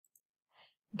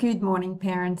Good morning,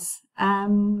 parents.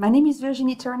 My name is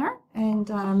Virginie Turner, and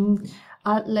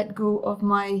I let go of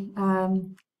my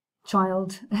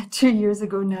child 2 years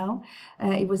ago now.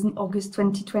 It was in August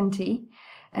 2020.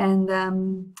 And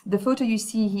the photo you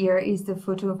see here is the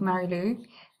photo of Marilou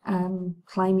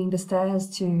climbing the stairs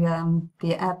to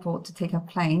the airport to take a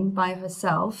plane by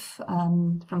herself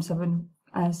from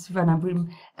Savannah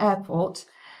Broome Airport.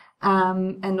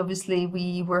 And obviously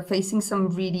we were facing some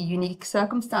really unique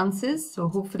circumstances, so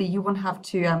hopefully you won't have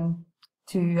to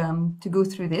go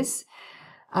through this.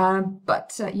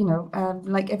 But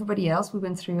like everybody else, we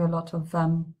went through a lot of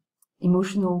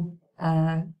emotional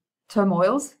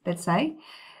turmoils, let's say,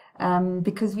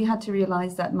 because we had to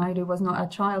realize that Marilou was not our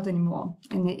child anymore,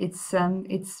 and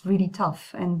it's really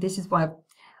tough. And this is why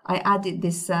I added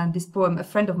this poem. A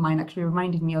friend of mine actually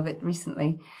reminded me of it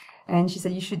recently. And she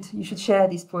said, you should share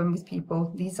this poem with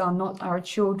people. These are not our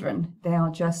children. We're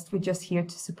just here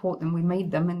to support them. We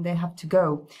made them and they have to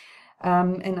go.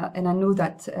 And I know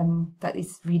that that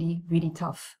is really, really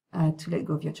tough to let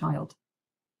go of your child.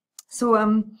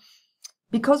 So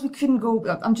because we couldn't go,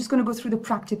 I'm just going to go through the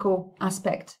practical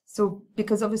aspect. So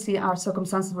because obviously our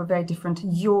circumstances were very different,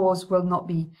 yours will not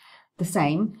be the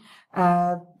same.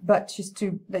 But just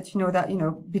to let you know that,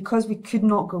 because we could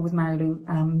not go with Marilou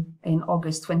in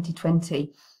August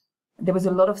 2020, there was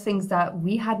a lot of things that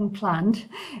we hadn't planned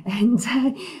and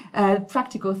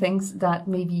practical things that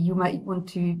maybe you might want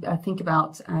to think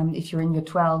about if you're in your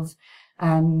 12s,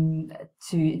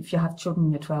 if you have children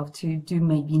in your 12, to do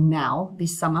maybe now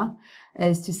this summer,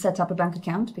 is to set up a bank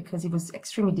account, because it was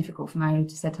extremely difficult for Marilou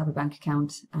to set up a bank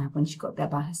account when she got there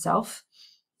by herself.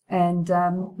 And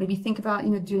maybe think about,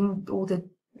 doing all the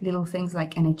little things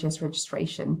like NHS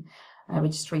registration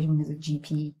with a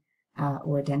GP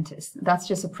or a dentist. That's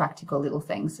just a practical little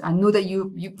things. I know that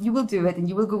you will do it and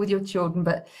you will go with your children,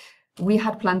 but we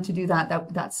had planned to do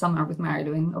that summer with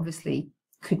Marilou, and obviously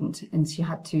couldn't, and she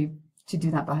had to do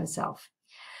that by herself.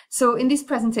 So in this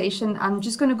presentation, I'm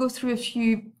just going to go through a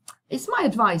few. It's my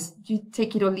advice. You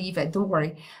take it or leave it. Don't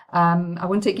worry. I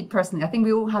won't take it personally. I think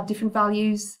we all have different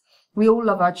values. We all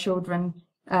love our children,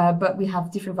 but we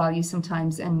have different values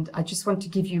sometimes, and I just want to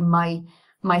give you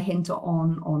my hint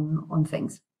on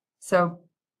things. So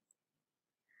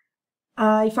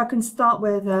if I can start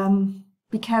with,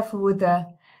 be careful with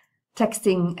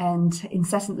texting and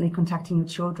incessantly contacting your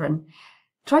children.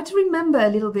 Try to remember a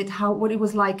little bit what it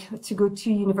was like to go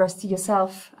to university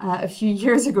yourself a few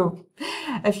years ago,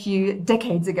 a few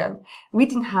decades ago. We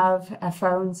didn't have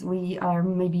phones. We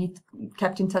maybe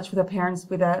kept in touch with our parents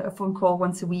with a phone call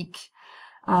once a week.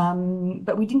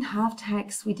 But we didn't have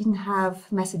text. We didn't have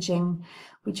messaging.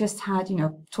 We just had,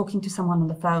 talking to someone on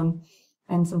the phone.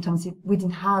 And sometimes we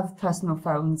didn't have personal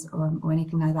phones or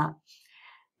anything like that.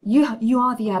 You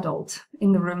are the adult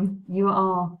in the room. You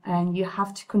are, and you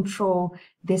have to control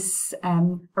this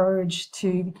urge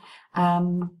to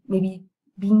maybe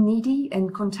be needy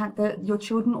and contact your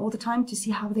children all the time to see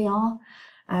how they are,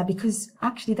 because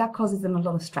actually that causes them a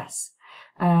lot of stress.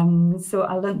 So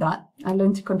I learned that. I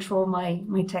learned to control my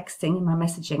texting and my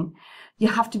messaging. You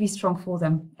have to be strong for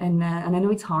them, and I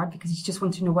know it's hard because you just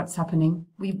want to know what's happening.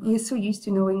 We're so used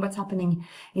to knowing what's happening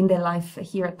in their life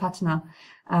here at Patna,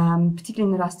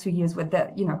 particularly in the last 2 years, where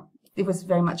it was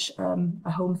very much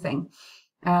a home thing.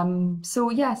 So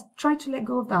yes, try to let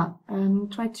go of that,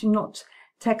 and try to not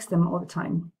text them all the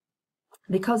time,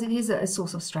 because it is a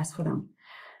source of stress for them.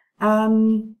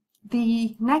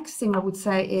 The next thing I would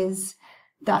say is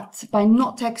that by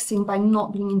not texting, by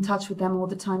not being in touch with them all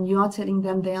the time, you are telling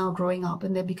them they are growing up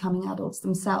and they're becoming adults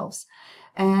themselves.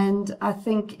 And I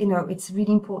think, it's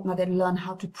really important that they learn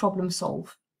how to problem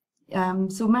solve.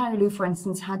 So Marilou, for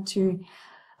instance, had to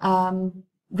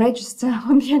register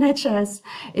on the NHS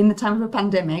in the time of a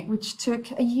pandemic, which took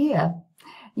a year.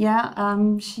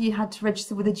 Yeah, she had to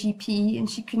register with a GP and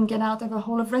she couldn't get out of her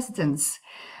hall of residence.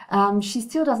 She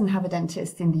still doesn't have a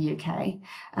dentist in the UK.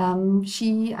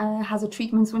 She has her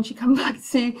treatments when she comes back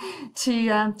to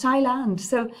Thailand.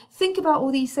 So think about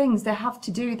all these things they have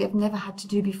to do, they've never had to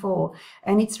do before.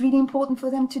 And it's really important for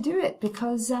them to do it,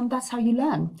 because that's how you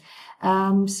learn.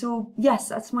 So yes,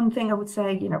 that's one thing I would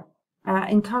say,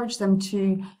 encourage them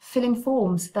to fill in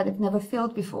forms that they've never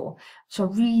filled before, which are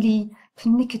really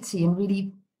pernickety and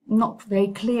really not very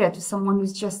clear to someone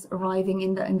who's just arriving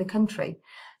in the country.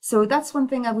 So that's one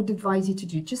thing I would advise you to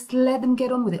do. Just let them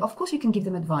get on with it. Of course, you can give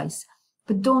them advice,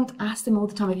 but don't ask them all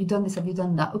the time, have you done this, have you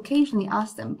done that? Occasionally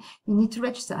ask them, you need to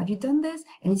register, have you done this?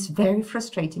 And it's very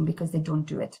frustrating because they don't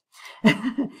do it.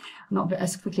 Not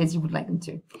as quickly as you would like them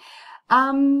to.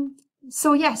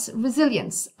 So yes,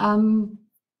 resilience.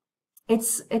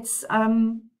 It's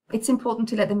it's important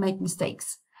to let them make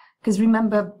mistakes. Because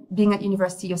remember, being at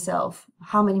university yourself,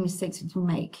 how many mistakes did you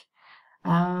make?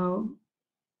 A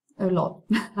lot.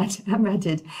 I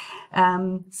did.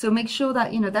 So make sure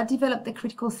that, that develop their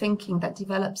critical thinking, that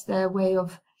develops their way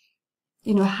of,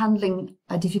 handling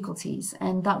difficulties,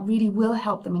 and that really will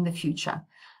help them in the future.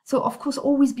 So of course,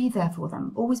 always be there for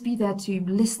them, always be there to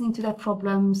listening to their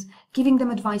problems, giving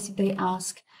them advice if they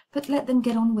ask, but let them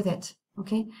get on with it.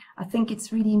 Okay. I think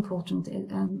it's really important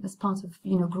as part of,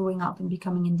 growing up and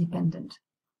becoming independent.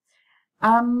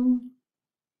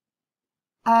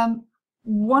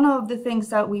 One of the things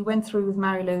that we went through with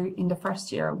Marilou in the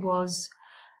first year was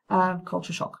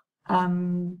culture shock.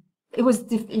 It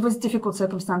was difficult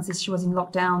circumstances. She was in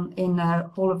lockdown in a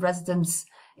hall of residence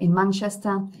in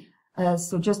Manchester.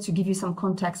 So just to give you some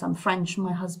context, I'm French.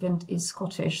 My husband is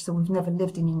Scottish, so we've never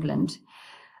lived in England.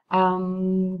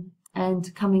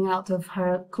 And coming out of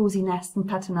her cozy nest in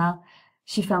Patna,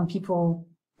 she found people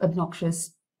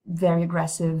obnoxious, very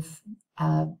aggressive.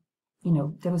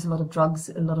 There was a lot of drugs,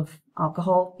 a lot of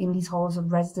alcohol in these halls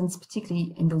of residence,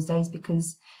 particularly in those days,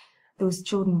 because those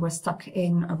children were stuck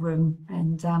in a room,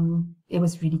 and it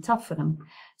was really tough for them.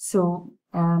 So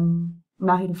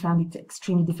Marilou found it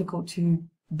extremely difficult to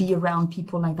be around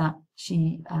people like that.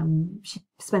 She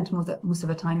spent most of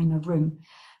her time in her room.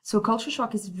 So culture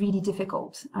shock is really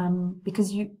difficult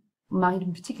because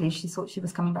Marilou particularly, she thought she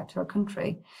was coming back to her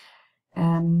country,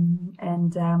 and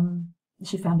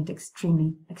she found it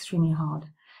extremely, extremely hard.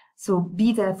 So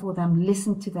be there for them,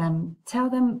 listen to them, tell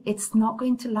them it's not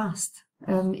going to last.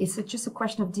 It's just a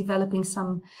question of developing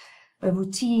some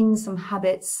routines, some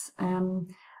habits.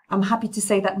 I'm happy to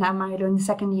say that now Marilou in the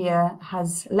second year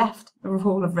has left the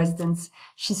hall of residence.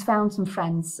 She's found some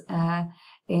friends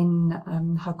in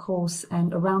her course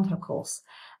and around her course.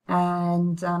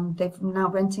 And they're now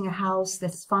renting a house.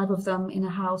 There's 5 of them in a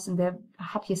house, and they're the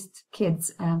happiest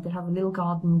kids. They have a little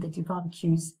garden, they do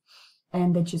barbecues,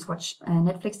 and they just watch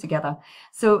Netflix together.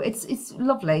 So it's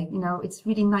lovely, it's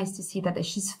really nice to see that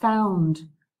she's found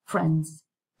friends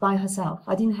by herself.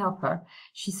 I didn't help her.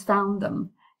 She's found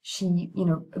them. She,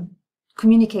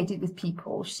 communicated with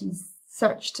people. She's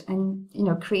searched and,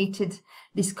 created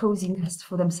this cozy nest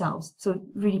for themselves. So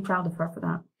really proud of her for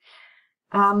that.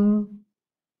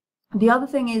 The other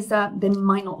thing is that they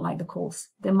might not like the course.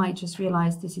 They might just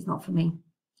realize this is not for me.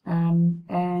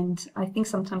 And I think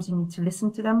sometimes you need to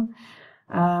listen to them.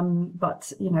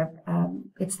 But,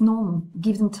 it's normal.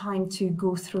 Give them time to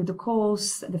go through the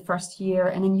course the first year,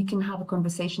 and then you can have a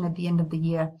conversation at the end of the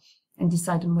year and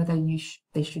decide on whether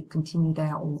they should continue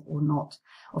there or not,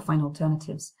 or find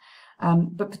alternatives.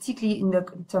 But particularly in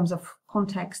terms of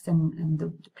context and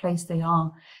the place they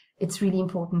are, it's really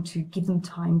important to give them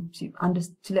time to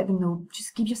let them know,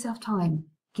 just give yourself time,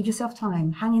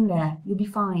 hang in there, you'll be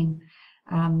fine,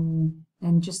 and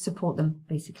just support them,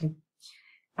 basically.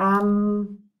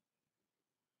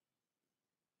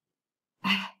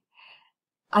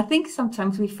 I think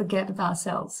sometimes we forget about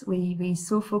ourselves. We're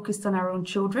so focused on our own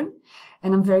children,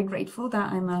 and I'm very grateful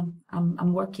that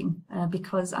I'm working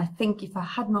because I think if I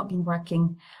had not been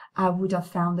working, I would have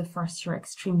found the first year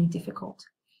extremely difficult.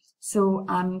 So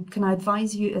can I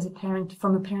advise you as a parent,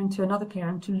 from a parent to another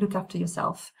parent, to look after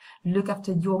yourself, look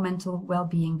after your mental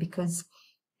well-being, because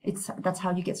that's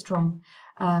how you get strong.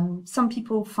 Some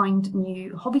people find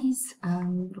new hobbies.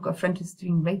 I've got a friend who's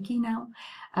doing Reiki now.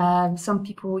 Some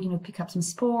people, pick up some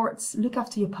sports. Look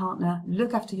after your partner.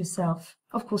 Look after yourself.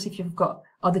 Of course, if you've got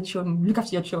other children, look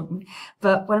after your children.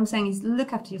 But what I'm saying is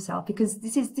look after yourself, because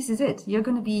this is it. You're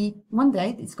going to be, one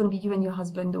day, it's going to be you and your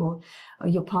husband or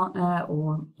your partner,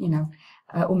 or,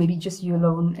 or maybe just you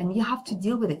alone. And you have to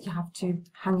deal with it. You have to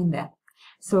hang in there.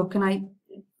 So can I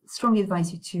strongly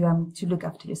advise you to look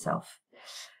after yourself.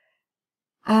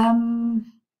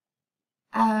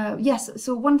 Yes.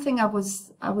 So one thing I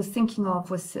was thinking of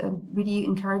was really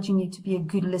encouraging you to be a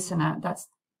good listener. That's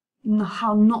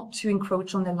how not to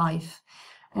encroach on their life,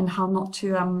 and how not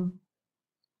to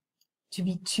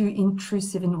be too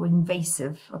intrusive and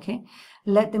invasive. Okay,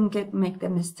 let them make their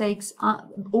mistakes.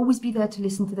 Always be there to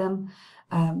listen to them.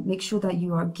 Make sure that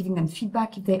you are giving them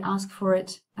feedback if they ask for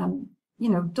it.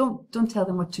 Don't tell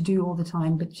them what to do all the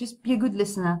time, but just be a good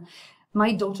listener.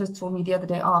 My daughter told me the other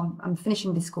day, I'm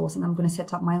finishing this course and I'm going to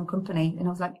set up my own company. And I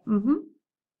was like,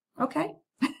 okay.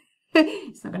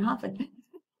 It's not going to happen.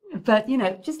 But,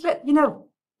 just let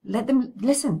them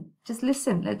listen. Just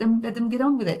listen. Let them get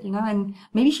on with it, and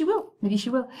maybe she will.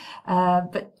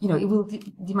 But, it will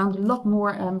demand a lot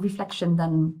more reflection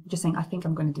than just saying, I think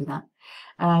I'm going to do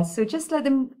that. So just let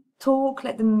them talk,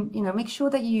 let them, make sure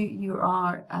that you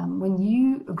are, when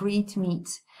you agree to meet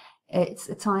It's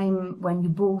a time when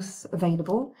you're both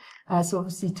available. So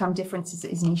obviously time difference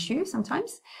is an issue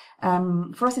sometimes.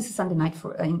 For us, it's a Sunday night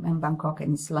in Bangkok,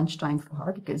 and it's lunchtime for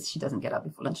her because she doesn't get up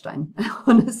before lunchtime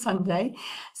on a Sunday.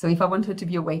 So if I want her to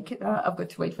be awake, I've got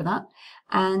to wait for that.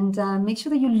 And make sure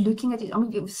that you're looking at it. I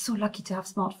mean, we're so lucky to have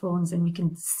smartphones and we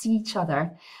can see each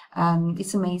other.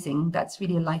 It's amazing. That's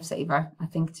really a lifesaver, I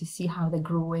think, to see how they're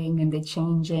growing and they're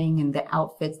changing and their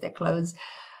outfits, their clothes.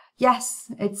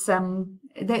 Yes, it's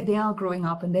they are growing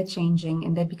up and they're changing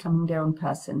and they're becoming their own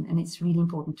person, and it's really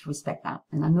important to respect that.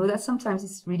 And I know that sometimes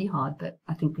it's really hard, but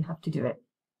I think we have to do it.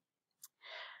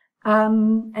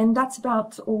 And that's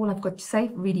about all I've got to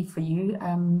say really for you.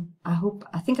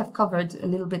 I think I've covered a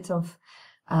little bit of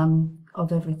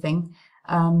everything.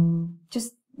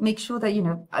 Just make sure that, you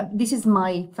know, this is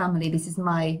my family, this is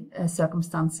my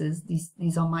circumstances,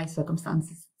 these are my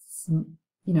circumstances.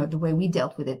 You know, the way we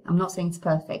dealt with it. I'm not saying it's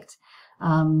perfect,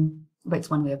 but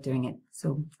it's one way of doing it.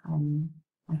 So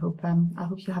I hope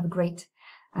you have a great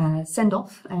send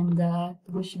off, and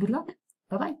wish you good luck.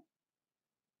 Bye bye.